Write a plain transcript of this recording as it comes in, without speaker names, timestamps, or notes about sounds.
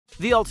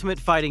The Ultimate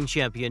Fighting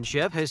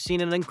Championship has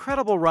seen an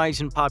incredible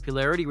rise in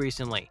popularity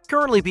recently,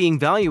 currently being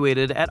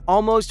valuated at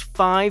almost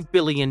 $5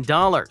 billion.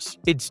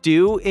 It's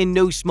due in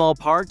no small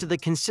part to the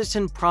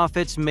consistent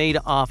profits made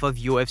off of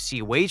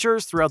UFC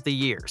wagers throughout the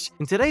years.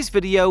 In today's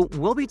video,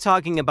 we'll be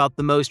talking about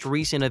the most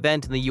recent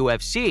event in the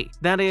UFC.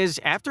 That is,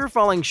 after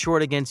falling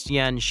short against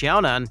Yan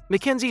Xiaonan,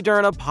 Mackenzie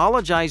Dern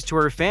apologized to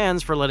her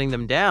fans for letting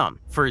them down.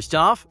 First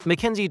off,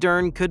 Mackenzie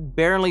Dern could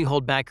barely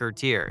hold back her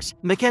tears.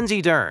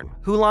 Mackenzie Dern,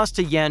 who lost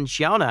to Yan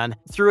Xiaonan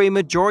through a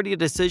majority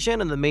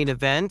decision in the main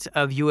event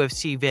of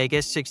UFC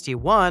Vegas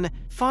 61,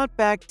 fought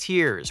back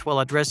tears while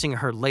addressing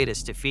her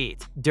latest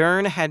defeat.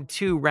 Dern had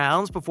 2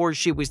 rounds before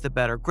she was the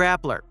better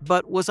grappler,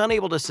 but was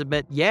unable to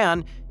submit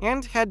Yan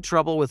and had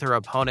trouble with her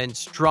opponent's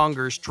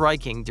stronger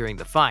striking during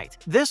the fight.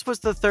 This was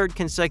the 3rd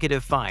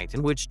consecutive fight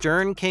in which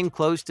Dern came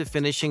close to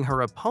finishing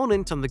her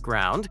opponent on the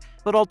ground,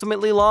 but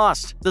ultimately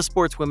lost. The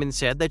sportswoman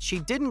said that she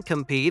didn't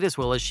compete as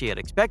well as she had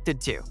expected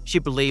to. She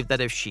believed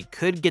that if she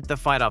could get the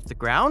fight off the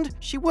ground,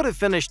 she would have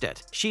finished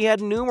it. She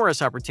had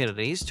numerous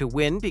opportunities to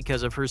win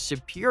because of her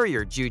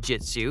superior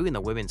jiu-jitsu in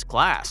the women's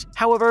class.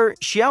 However,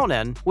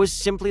 Xiaonan was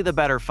simply the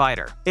better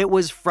fighter. It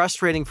was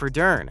frustrating for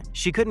Dern.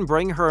 She couldn't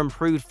bring her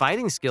improved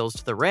fighting skills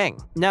to the ring.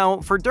 Now,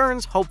 for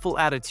Dern's hopeful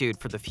attitude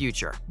for the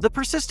future. The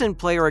persistent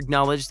player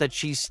acknowledged that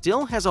she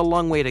still has a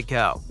long way to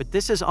go, but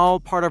this is all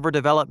part of her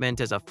development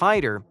as a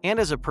fighter and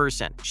as a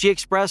person. She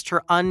expressed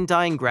her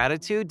undying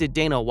gratitude to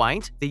Dana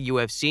White, the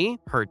UFC,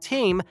 her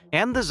team,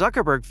 and the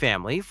Zuckerberg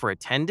family for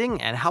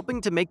attending and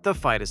helping to make the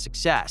fight a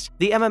success.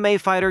 The MMA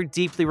fighter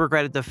deeply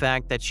regretted the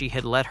fact that she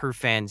had let her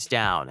fans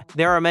down.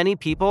 There are many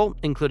people,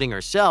 including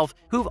herself,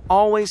 who've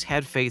always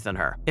had faith in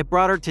her. It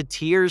brought her to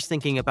tears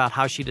thinking about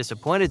how she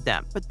disappointed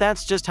them, but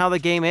that's just how the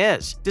game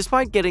is.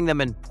 Despite getting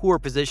them in poor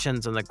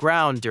positions on the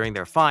ground during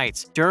their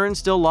fights, Dern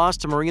still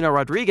lost to Marina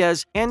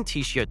Rodriguez and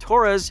Tecia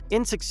Torres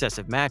in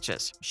successive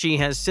matches. She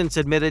has since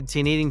admitted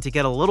to needing to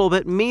get a little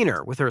bit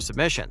meaner with her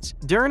submissions.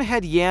 Dern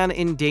had Yan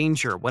in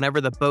danger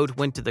whenever the boat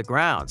went to the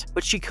ground,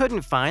 but she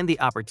couldn't find the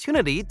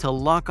opportunity to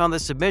lock on the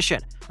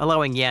submission,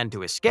 allowing Yan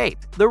to escape.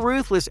 The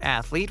ruthless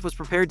athlete was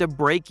prepared to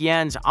break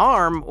Yan's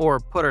arm or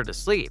put her to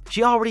sleep.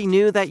 She already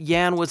knew that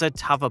Yan was a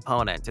tough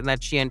opponent and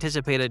that she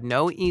anticipated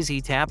no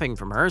easy tapping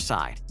from her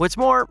side. What's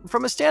more,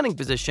 from a standing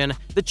position,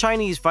 the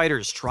Chinese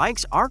fighter's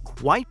strikes are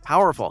quite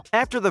powerful.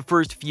 After the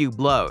first few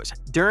blows,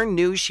 Dern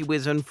knew she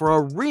was in for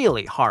a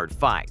really hard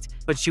fight,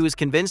 but she was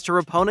convinced her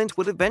opponent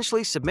would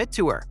eventually submit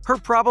to her. Her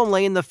problem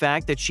lay in the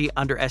fact that she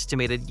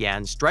underestimated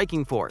Yan's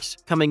striking force.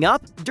 Coming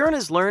up, Dern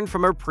has learned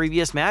from her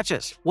previous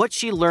matches. What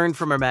she learned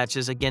from her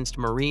matches against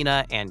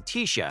Marina and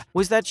Tecia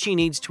was that she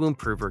needs to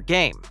improve her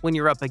game. When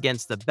you're up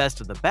against the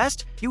best of the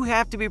best, you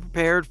have to be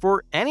prepared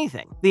for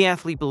anything. The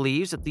athlete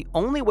believes that the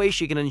only way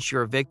she can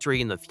ensure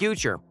victory in the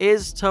future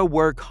is to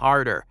work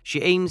harder.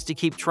 She aims to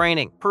keep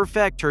training,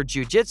 perfect her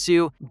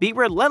jiu-jitsu, be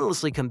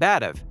relentlessly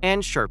combative,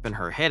 and sharpen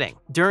her hitting.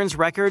 Dern's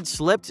record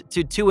slipped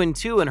to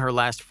 2-2 in her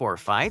last 4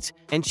 fights,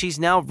 and she's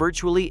now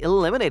virtually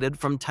eliminated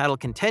from title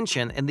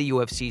contention in the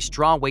UFC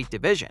strawweight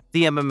division.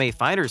 The MMA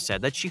fighter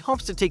said that she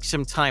hopes to take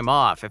some time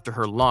off after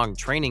her long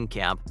training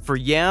camp for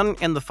Yan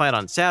and the fight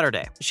on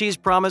Saturday. She's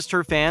promised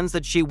her fans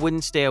that she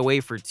wouldn't stay away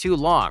for too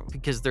long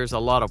because there's a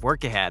lot of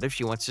work ahead if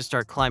she wants to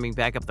start climbing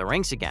back up the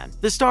ranks again.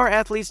 The star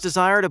athlete's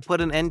desire to put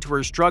an end to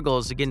her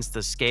struggles against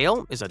the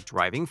scale is a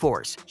driving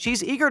force.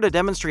 She's eager to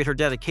demonstrate her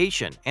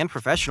dedication and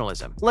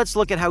professionalism. Let's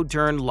look at how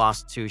Dern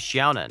lost to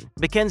Xiaonan.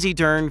 Mackenzie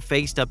Dern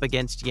faced up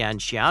against Yan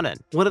Xiaonan,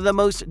 one of the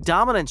most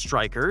dominant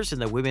strikers in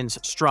the women's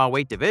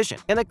strawweight division,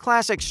 in a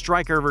classic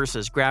striker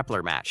versus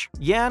grappler match.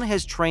 Yan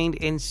has trained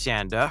in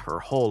Sanda her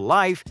whole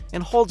life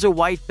and holds a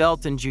white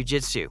belt in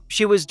jiu-jitsu.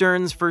 She was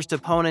Dern's first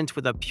opponent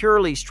with a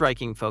purely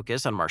striking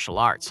focus on martial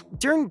arts.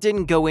 Dern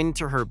didn't go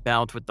into her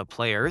bout with the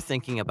player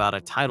thinking about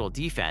a title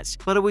defense,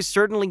 but it was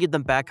certainly in the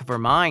back of her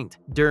mind.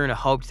 Dern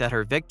hoped that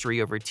her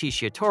victory over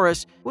Tecia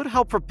Torres would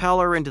help propel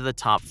her into the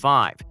top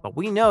 5, but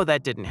we know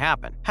that didn't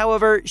happen.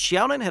 However,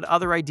 Xiaonan had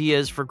other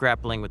ideas for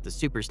grappling with the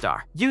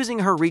superstar. Using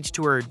her reach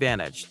to her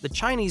advantage, the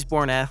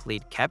Chinese-born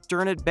athlete kept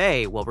Dern at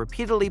bay while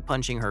repeatedly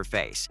punching her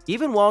face.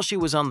 Even while she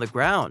was on the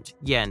ground,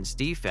 Yan's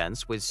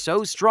defense was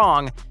so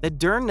strong that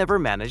Dern never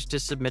managed to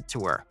submit to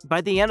her.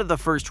 By the end of the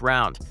first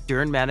round,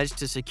 Dern managed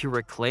to secure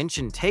a clinch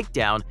and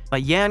takedown,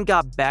 but Yan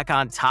got back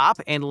on top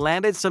and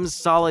landed some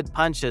solid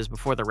punches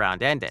before the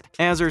round ended.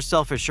 As her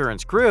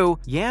self-assurance grew,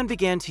 Yan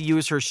began to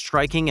use her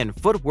striking and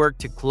footwork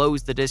to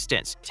close the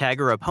distance, tag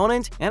her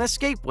opponent, and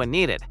escape when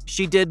needed.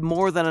 She did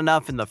more than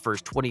enough in the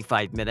first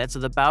 25 minutes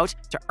of the bout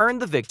to earn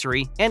the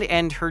victory and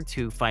end her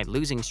 2-fight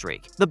losing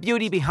streak. The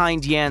beauty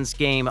behind Yan's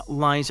game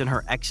lies in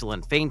her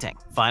excellent feinting.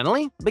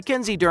 Finally,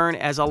 Mackenzie Dern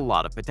has a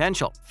lot of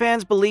potential.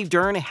 Fans believe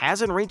Dern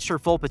hasn't reached her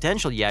full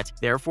potential yet,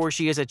 therefore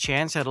she has a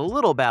chance at a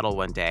little battle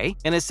one day.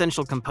 An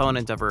essential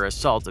component of her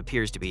assault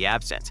appears to be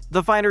absent.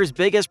 The fighter's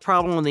biggest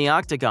problem in the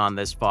octagon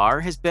this far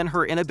has been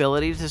her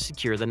inability to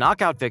secure the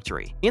knockout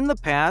victory. In the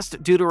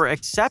past, due to her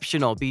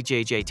exceptional BJJ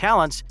BJJ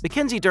talents,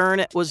 Mackenzie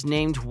Dern was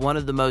named one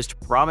of the most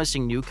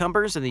promising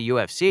newcomers in the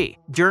UFC.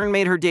 Dern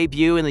made her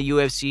debut in the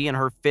UFC in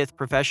her 5th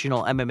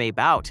professional MMA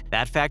bout.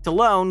 That fact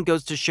alone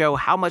goes to show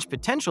how much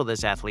potential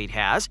this athlete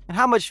has and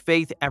how much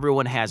faith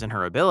everyone has in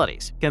her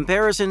abilities.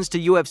 Comparisons to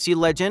UFC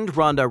legend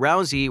Ronda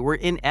Rousey were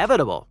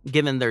inevitable,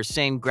 given their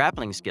same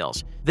grappling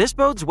skills. This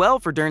bodes well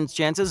for Dern's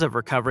chances of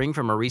recovering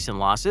from her recent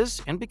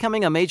losses and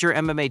becoming a major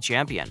MMA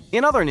champion.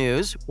 In other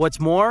news, what's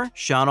more,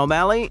 Sean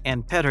O'Malley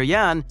and Petr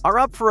Yan are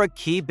up for a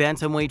key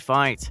bantamweight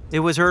fight. It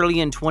was early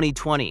in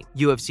 2020.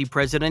 UFC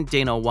President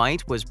Dana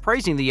White was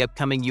praising the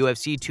upcoming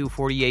UFC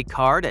 248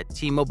 card at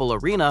T-Mobile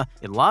Arena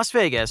in Las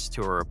Vegas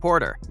to a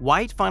reporter.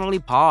 White finally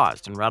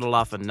paused and rattled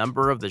off a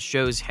number of the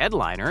show's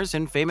headliners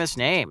and famous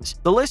names.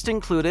 The list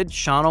included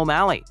Sean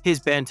O'Malley.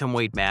 His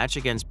bantamweight match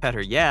against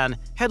Petr Yan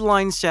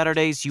headlined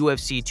Saturday's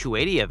UFC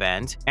 280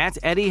 event at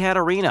Etihad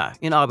Arena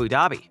in Abu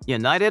Dhabi,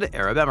 United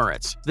Arab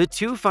Emirates. The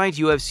two-fight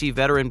UFC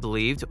veteran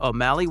believed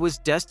O'Malley was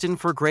destined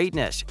for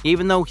greatness,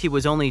 even though he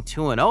was only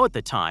 2-0 at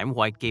the time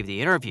White gave the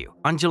interview.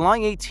 On July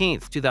 18,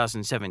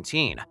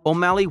 2017,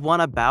 O'Malley won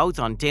a bout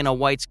on Dana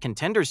White's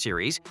Contender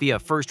Series via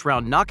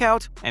first-round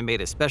knockout and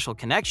made a special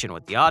connection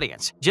with the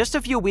audience. Just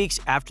a few weeks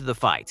after the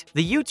fight,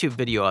 the YouTube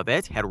video of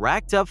it had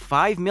racked up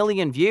 5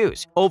 million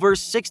views. Over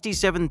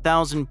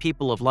 67,000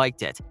 people have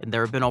liked it, and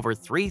there have been over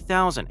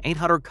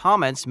 3,800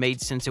 comments made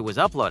since it was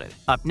uploaded.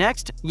 Up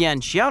next, Yan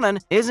Xiaonan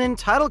is in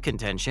title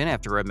contention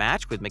after a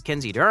match with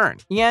Mackenzie Dern.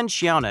 Yan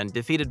Xiaonan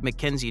defeated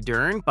Mackenzie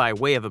Dern by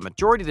way of a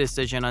majority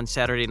decision on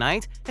Saturday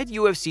night at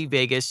UFC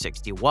Vegas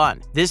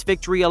 61. This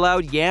victory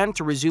allowed Yan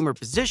to resume her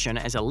position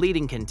as a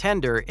leading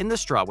contender in the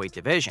strawweight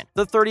division.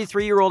 The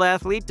 33-year-old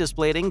athlete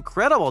displayed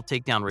incredible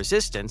takedown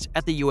resistance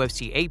at the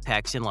UFC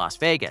Apex in Las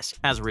Vegas.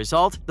 As a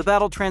result, the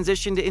battle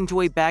transitioned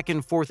into a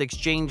back-and-forth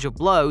exchange of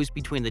blows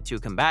between the two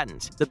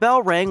combatants. The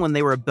bell rang when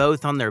they were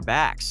both on their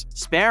backs,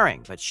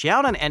 sparring, but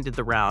Xiaonan ended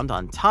the round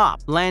on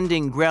top,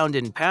 landing ground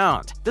and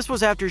pound. This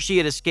was after she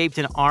had escaped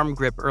an arm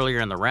grip earlier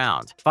in the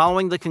round.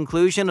 Following the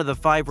conclusion of the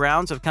 5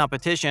 rounds of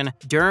competition,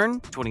 Dern,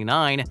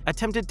 29,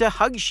 attempted to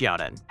hug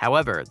Xiaonan.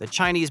 However, the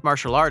Chinese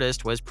martial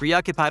artist was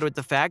preoccupied with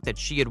the fact that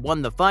she had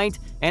won the fight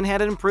and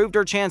had improved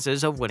her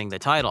chances of winning the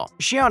title.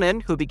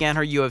 Xiaonan, who began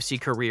her UFC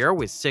career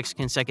with 6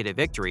 consecutive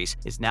victories,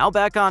 is now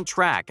back on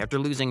track after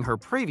losing her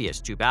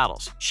previous 2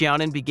 battles.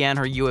 Xiaonan began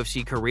her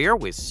UFC career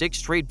with 6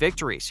 straight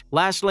victories.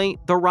 Lastly,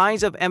 the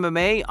rise of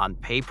MMA on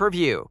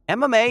pay-per-view.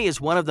 MMA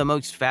is one of the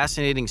most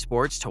fascinating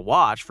sports to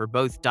watch for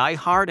both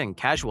die-hard and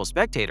casual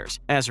spectators.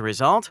 As a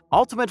result,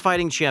 Ultimate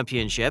Fighting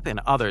Championship and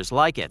others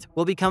like it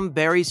will become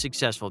very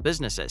successful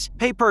businesses.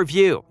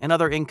 Pay-per-view and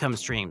other income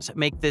streams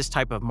make this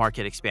type of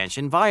market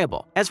expansion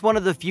viable. As one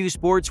of the few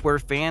sports where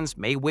fans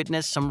may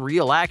witness some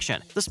real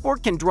action, the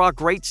sport can draw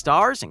great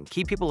stars and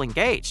keep people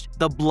engaged.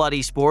 The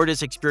bloody sport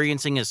is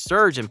experiencing a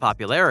surge in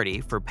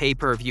popularity for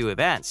pay-per-view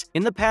events.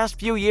 In the past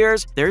few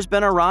years, there's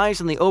been a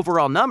rise in the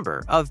overall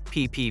number of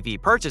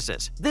PPV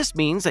purchases. This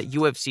means that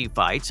UFC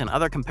fights and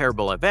other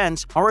comparable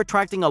events are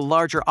attracting a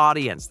larger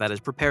audience that is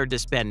prepared to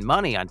spend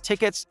money on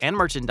tickets and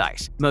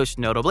merchandise. Most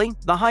notably,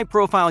 the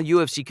high-profile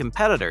UFC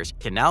competitors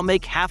can now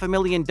make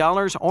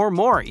 $500,000 or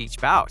more each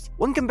bout.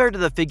 When compared to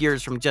the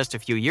figures from just a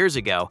few years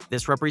ago,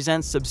 this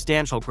represents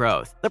substantial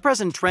growth. The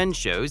present trend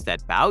shows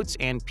that bouts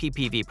and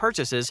PPV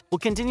purchases will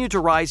continue to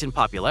rise in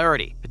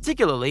popularity,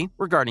 particularly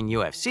regarding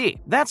UFC.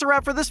 That's a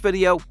wrap for this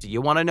video. Do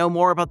you want to know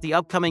more about the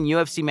upcoming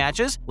UFC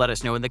matches? Let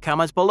us know in the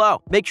comments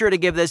below. Make sure to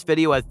give this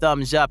video a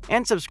thumbs up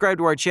and subscribe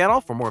to our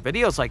channel for more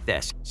videos like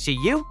this. See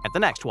you at the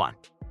next one.